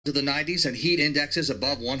To the 90s and heat indexes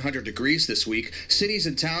above 100 degrees this week, cities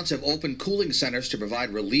and towns have opened cooling centers to provide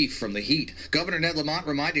relief from the heat. Governor Ned Lamont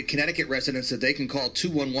reminded Connecticut residents that they can call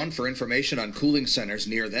 211 for information on cooling centers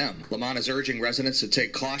near them. Lamont is urging residents to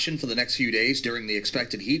take caution for the next few days during the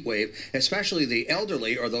expected heat wave, especially the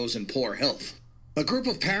elderly or those in poor health. A group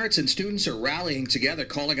of parents and students are rallying together,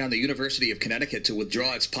 calling on the University of Connecticut to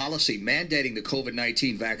withdraw its policy mandating the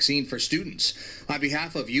COVID-19 vaccine for students. On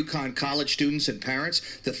behalf of UConn college students and parents,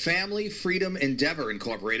 the Family Freedom Endeavor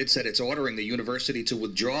Incorporated said it's ordering the university to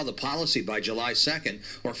withdraw the policy by July 2nd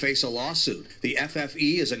or face a lawsuit. The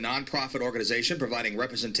FFE is a nonprofit organization providing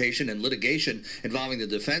representation and litigation involving the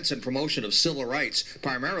defense and promotion of civil rights,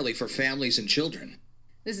 primarily for families and children.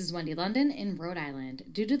 This is Wendy London in Rhode Island.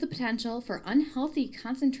 Due to the potential for unhealthy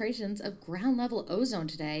concentrations of ground-level ozone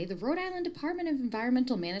today, the Rhode Island Department of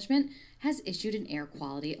Environmental Management has issued an air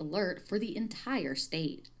quality alert for the entire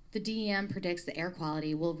state. The DEM predicts the air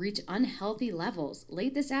quality will reach unhealthy levels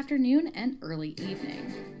late this afternoon and early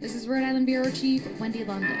evening. This is Rhode Island Bureau Chief Wendy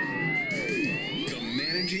London.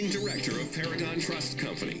 Managing Director of Paragon Trust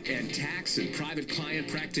Company and tax and private client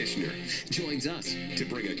practitioner, joins us to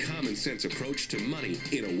bring a common sense approach to money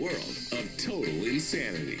in a world of total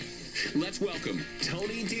insanity. Let's welcome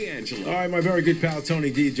Tony D'Angelo. All right, my very good pal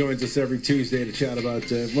Tony D joins us every Tuesday to chat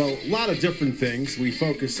about, a lot of different things. We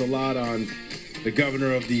focus a lot on the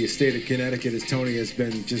governor of the state of Connecticut, as Tony has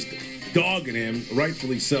been just dogging him,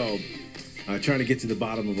 rightfully so. Trying to get to the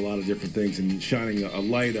bottom of a lot of different things and shining a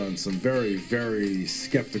light on some very, very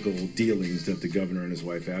skeptical dealings that the governor and his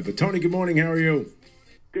wife have. But, Tony, good morning. How are you?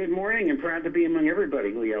 Good morning, and proud to be among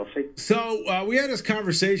everybody, Lee Elci. So we had this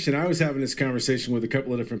conversation. I was having this conversation with a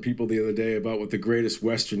couple of different people the other day about what the greatest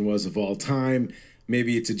Western was of all time.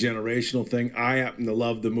 Maybe it's a generational thing. I happen to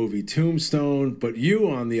love the movie Tombstone, but you,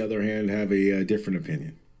 on the other hand, have a different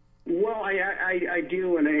opinion. Well, I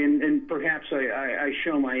do, and perhaps I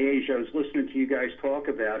show my age. I was listening to you guys talk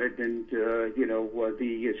about it, and,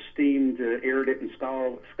 the esteemed, erudite, and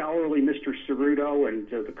scholarly Mr. Cerruto and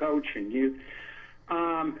the coach and you.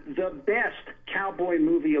 The best cowboy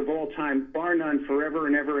movie of all time, bar none, forever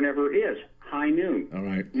and ever and ever, is High Noon. All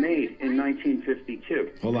right. Made in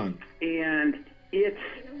 1952. Hold on. And it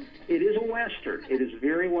is a Western. It is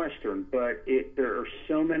very Western, but there are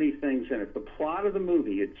so many things in it. The plot of the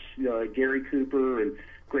movie, it's Gary Cooper and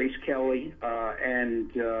Grace Kelly,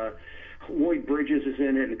 and Lloyd Bridges is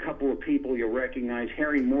in it, and a couple of people you'll recognize.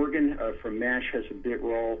 Harry Morgan from MASH has a big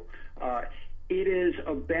role. It is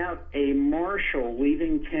about a marshal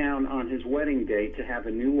leaving town on his wedding day to have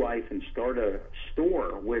a new life and start a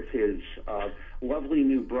store with his lovely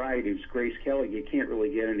new bride, who's Grace Kelly. You can't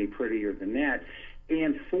really get any prettier than that.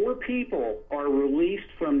 And 4 people are released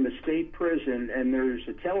from the state prison, and there's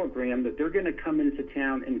a telegram that they're going to come into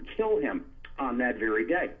town and kill him on that very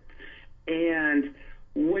day. And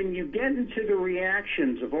when you get into the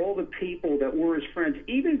reactions of all the people that were his friends,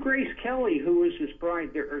 even Grace Kelly, who was his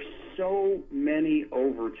bride, there are so many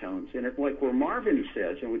overtones in it. Like where Marvin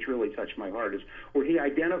says, and which really touched my heart, is where he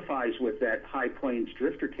identifies with that High Plains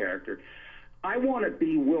drifter character. I want to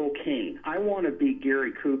be Will Kane. I want to be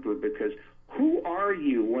Gary Cooper, because who are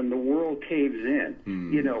you when the world caves in?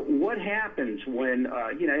 What happens when,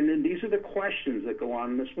 and then these are the questions that go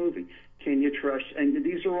on in this movie. Can you trust, and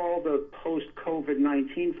these are all the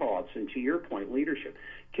post-COVID-19 thoughts, and to your point, leadership.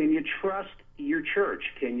 Can you trust your church?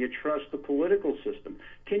 Can you trust the political system?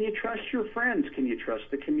 Can you trust your friends? Can you trust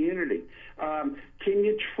the community? Can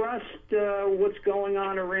you trust what's going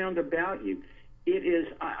on around about you? It is.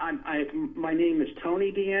 My name is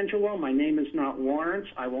Tony D'Angelo. My name is not Lawrence.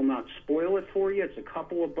 I will not spoil it for you. It's a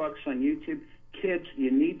couple of bucks on YouTube. Kids, you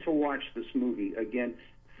need to watch this movie. Again,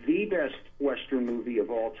 the best Western movie of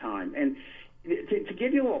all time. And to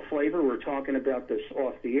give you a little flavor, we're talking about this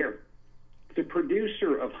off the air. The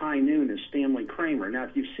producer of High Noon is Stanley Kramer. Now,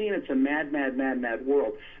 if you've seen It's a Mad, Mad, Mad, Mad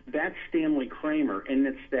World, that's Stanley Kramer, and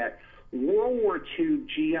it's that World War II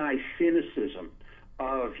GI cynicism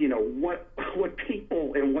of, what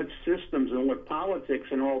people and what systems and what politics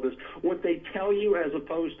and all this, what they tell you as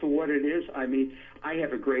opposed to what it is. I mean, I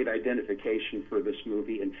have a great identification for this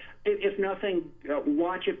movie. And if nothing,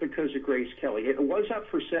 watch it because of Grace Kelly. It was up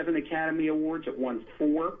for 7 Academy Awards. It won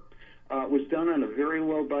 4. It was done on a very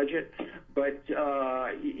low budget. But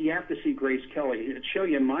you have to see Grace Kelly. To show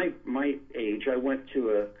you my age, I went to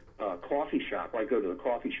a coffee shop. I go to the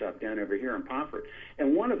coffee shop down over here in Pomfret,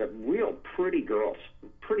 and one of the real pretty girls,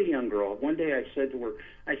 pretty young girl, one day I said to her,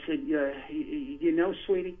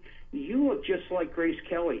 sweetie, you look just like Grace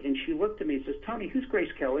Kelly. And she looked at me and says, Tony, who's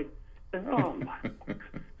Grace Kelly? And, oh, my.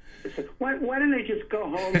 It's like, why didn't they just go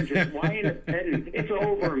home and just lie in bed? It's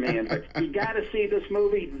over, man. But you got to see this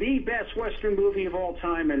movie, the best Western movie of all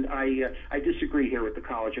time. And I disagree here with the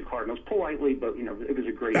College of Cardinals, politely, but it was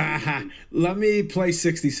a great movie. Let me play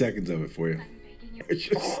 60 seconds of it for you.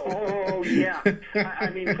 Oh, yeah.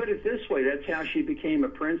 I mean, put it this way. That's how she became a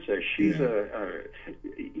princess. She's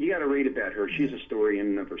you got to read about her. She's a story in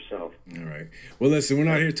and of herself. All right. Well, listen, we're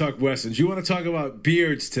not here to talk Westerns. You want to talk about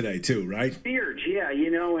Beards today, too, right? Beards, yeah.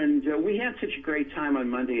 And we had such a great time on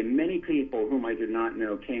Monday, and many people whom I did not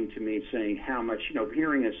know came to me saying how much,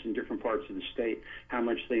 hearing us in different parts of the state, how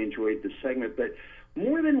much they enjoyed the segment. But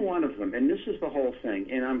more than one of them, and this is the whole thing,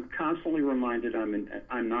 and I'm constantly reminded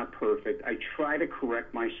I'm not perfect. I try to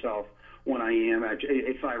correct myself when I am.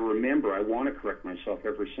 If I remember, I want to correct myself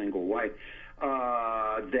every single way.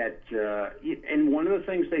 And one of the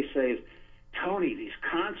things they say is, Tony, these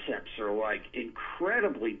concepts are like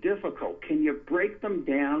incredibly difficult. Can you break them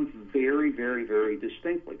down very, very, very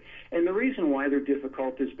distinctly? And the reason why they're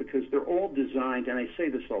difficult is because they're all designed, and I say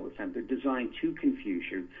this all the time, they're designed to confuse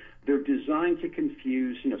you. They're designed to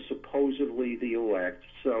confuse, supposedly the elect.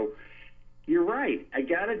 So you're right. I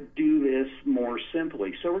got to do this more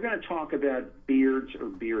simply. So we're going to talk about beards or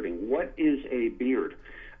bearding. What is a beard?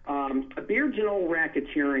 A beard's an old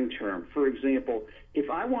racketeering term. For example, if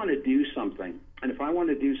I want to do something, and if I want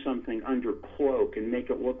to do something under cloak and make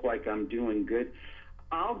it look like I'm doing good,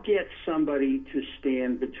 I'll get somebody to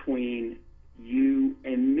stand between you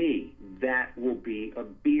and me. That will be a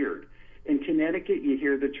beard. In Connecticut, you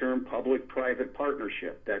hear the term public-private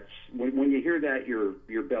partnership. That's when you hear that,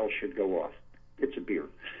 your bell should go off. It's a beard.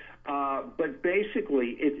 But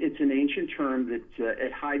basically, it's an ancient term that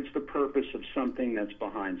it hides the purpose of something that's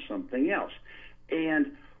behind something else.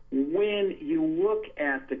 And when you look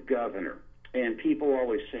at the governor, and people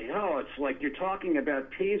always say, oh, it's like you're talking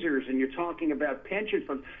about teasers and you're talking about pension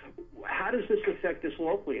funds. How does this affect us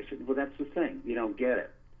locally? I said, well, that's the thing. You don't get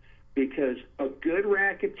it. Because a good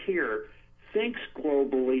racketeer thinks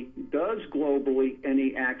globally, does globally, and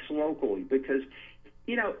he acts locally. Because,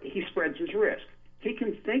 he spreads his risk. He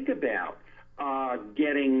can think about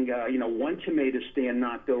getting, one tomato stand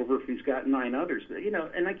knocked over if he's got 9 others.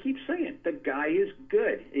 And I keep saying, the guy is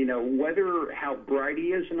good. Whether how bright he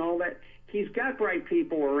is and all that, he's got bright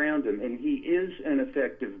people around him, and he is an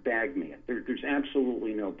effective bagman. There's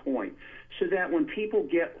absolutely no point. So that when people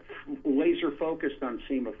get laser focused on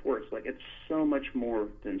semaphore, it's like it's so much more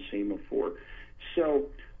than semaphore. So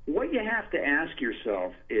what you have to ask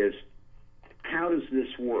yourself is, how does this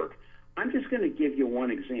work? I'm just going to give you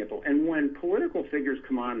one example. And when political figures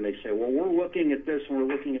come on and they say, well, we're looking at this and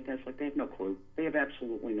we're looking at that, it's like they have no clue. They have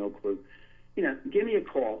absolutely no clue. Give me a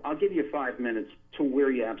call. I'll give you 5 minutes to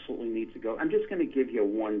where you absolutely need to go. I'm just going to give you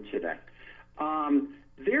one today.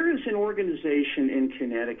 There is an organization in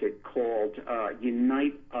Connecticut called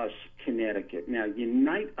Unite Us Connecticut. Now,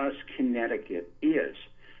 Unite Us Connecticut is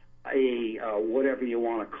a whatever you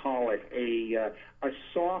want to call it, a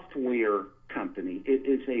software company. It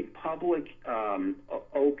is a public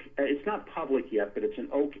Oak. It's not public yet, but it's an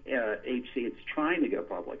Oak HC. It's trying to go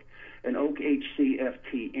public, an Oak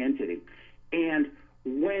HCFT entity. And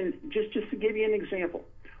when just to give you an example,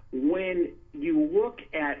 when you look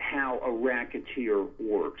at how a racketeer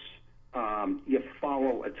works, you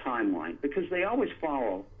follow a timeline because they always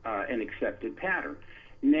follow an accepted pattern.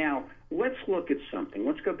 Now, let's look at something.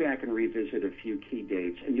 Let's go back and revisit a few key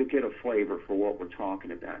dates, and you'll get a flavor for what we're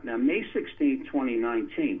talking about. Now, May 16,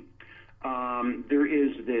 2019, there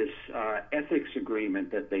is this ethics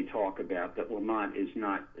agreement that they talk about that Lamont is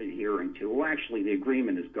not adhering to. Well, actually, the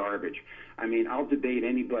agreement is garbage. I mean, I'll debate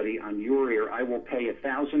anybody on your ear. I will pay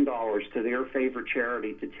 $1,000 to their favorite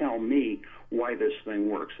charity to tell me why this thing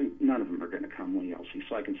works. And none of them are going to come, Lee Elci,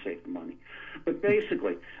 so I can save the money. But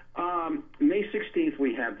basically, May 16th,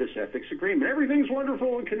 we have this ethics agreement. Everything's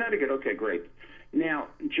wonderful in Connecticut. Okay, great. Now,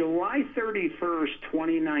 July 31st,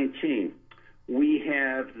 2019, we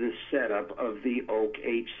have the setup of the Oak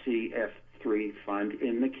HCF3 fund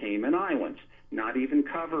in the Cayman Islands, not even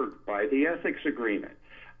covered by the ethics agreement.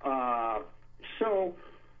 So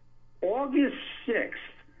August 6th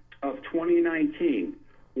of 2019,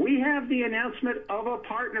 we have the announcement of a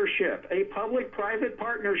partnership, a public-private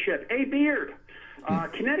partnership, a BEARD.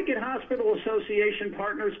 Connecticut Hospital Association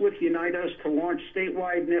partners with Unite Us to launch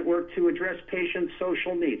statewide network to address patients'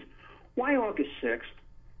 social needs. Why August 6th?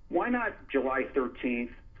 Why not July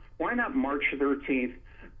 13th? Why not March 13th?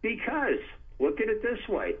 Because, look at it this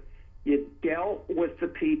way, You dealt with the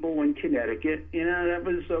people in Connecticut. That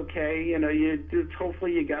was okay.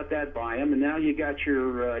 Hopefully you got that by them, and now you got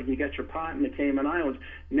your pot in the Cayman Islands.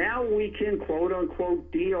 Now we can quote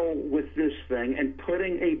unquote deal with this thing and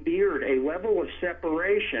putting a level of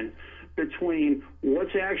separation between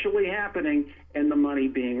what's actually happening and the money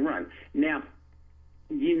being run. Now,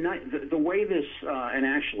 the way this, and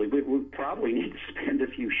actually we probably need to spend a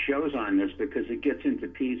few shows on this because it gets into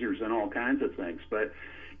teasers and all kinds of things, but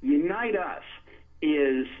Unite Us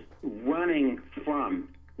is running from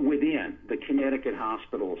within the Connecticut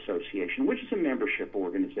Hospital Association, which is a membership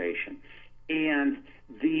organization, and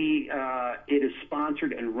it is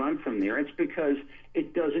sponsored and run from there. It's because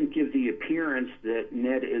it doesn't give the appearance that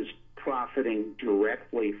Ned is profiting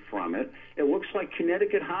directly from it. It looks like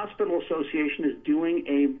Connecticut Hospital Association is doing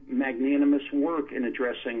a magnanimous work in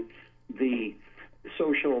addressing the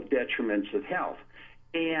social detriments of health.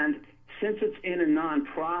 And since it's in a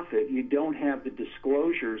nonprofit, you don't have the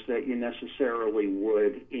disclosures that you necessarily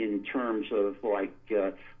would in terms of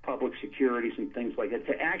public securities and things like that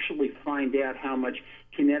to actually find out how much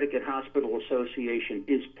Connecticut Hospital Association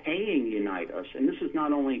is paying Unite Us. And this is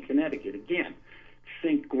not only in Connecticut. Again,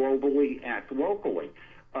 think globally, act locally.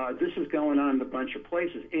 This is going on in a bunch of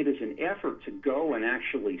places. It is an effort to go and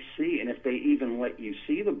actually see, and if they even let you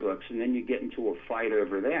see the books, and then you get into a fight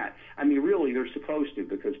over that. I mean, really, they're supposed to,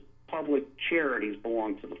 because public charities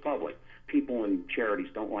belong to the public. People in charities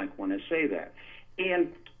don't like when I say that.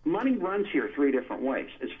 And money runs here three different ways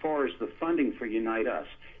as far as the funding for Unite Us.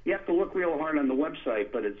 You have to look real hard on the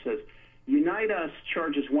website, but it says, Unite Us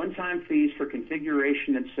charges one-time fees for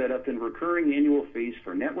configuration and setup and recurring annual fees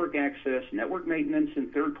for network access, network maintenance,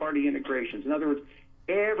 and third-party integrations. In other words,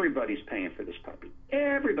 everybody's paying for this puppy.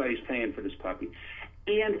 Everybody's paying for this puppy.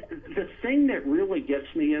 And the thing that really gets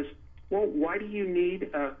me is, well, why do you need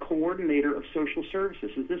a coordinator of social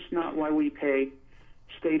services? Is this not why we pay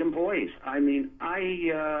state employees? I mean,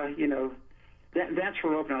 that's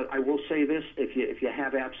for open. I will say this: if you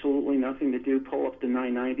have absolutely nothing to do, pull up the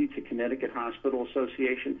 990 to Connecticut Hospital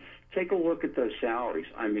Association. Take a look at those salaries.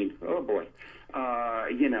 I mean, oh boy,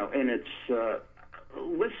 and it's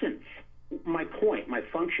listen. My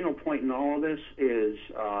functional point in all of this is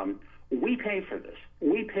we pay for this.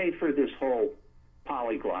 We pay for this whole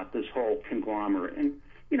polyglot, this whole conglomerate, and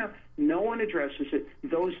no one addresses it.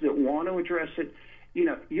 Those that want to address it,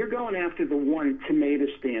 you're going after the one tomato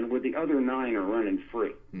stand where the other 9 are running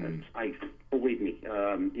free. Believe me,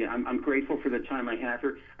 I'm grateful for the time I have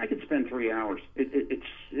here. I could spend 3 hours.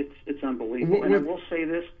 It's unbelievable. And I will say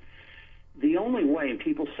this: the only way, and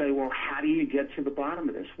people say, well, how do you get to the bottom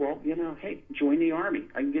of this? Well, hey, join the Army.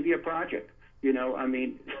 I can give you a project. I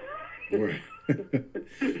mean. Right. I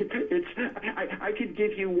could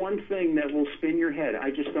give you one thing that will spin your head.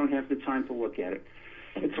 I just don't have the time to look at it.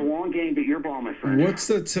 It's a long game, but your ball, my friend. What's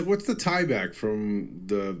the tie back from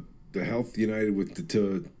the Health United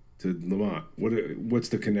to Lamont? What's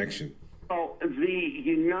the connection? Oh, the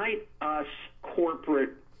Unite Us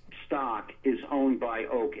corporate stock is owned by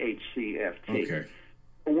Oak HCFT. Okay.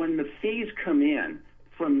 When the fees come in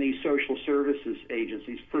from these social services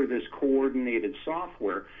agencies for this coordinated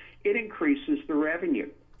software, it increases the revenue.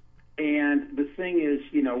 And the thing is,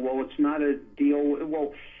 it's not a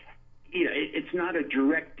deal. It's not a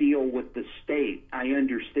direct deal with the state. I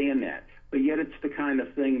understand that. But yet it's the kind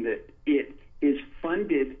of thing that it is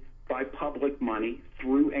funded by public money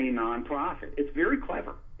through a nonprofit. It's very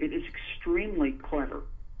clever. It is extremely clever.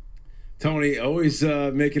 Tony, always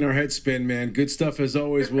making our head spin, man. Good stuff as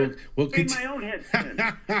always. We'll my own head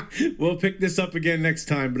spin. We'll pick this up again next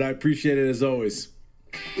time, but I appreciate it as always.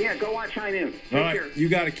 Yeah, go watch High Noon. All right, you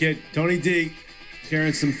got it, kid. Tony D,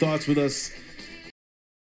 sharing some thoughts with us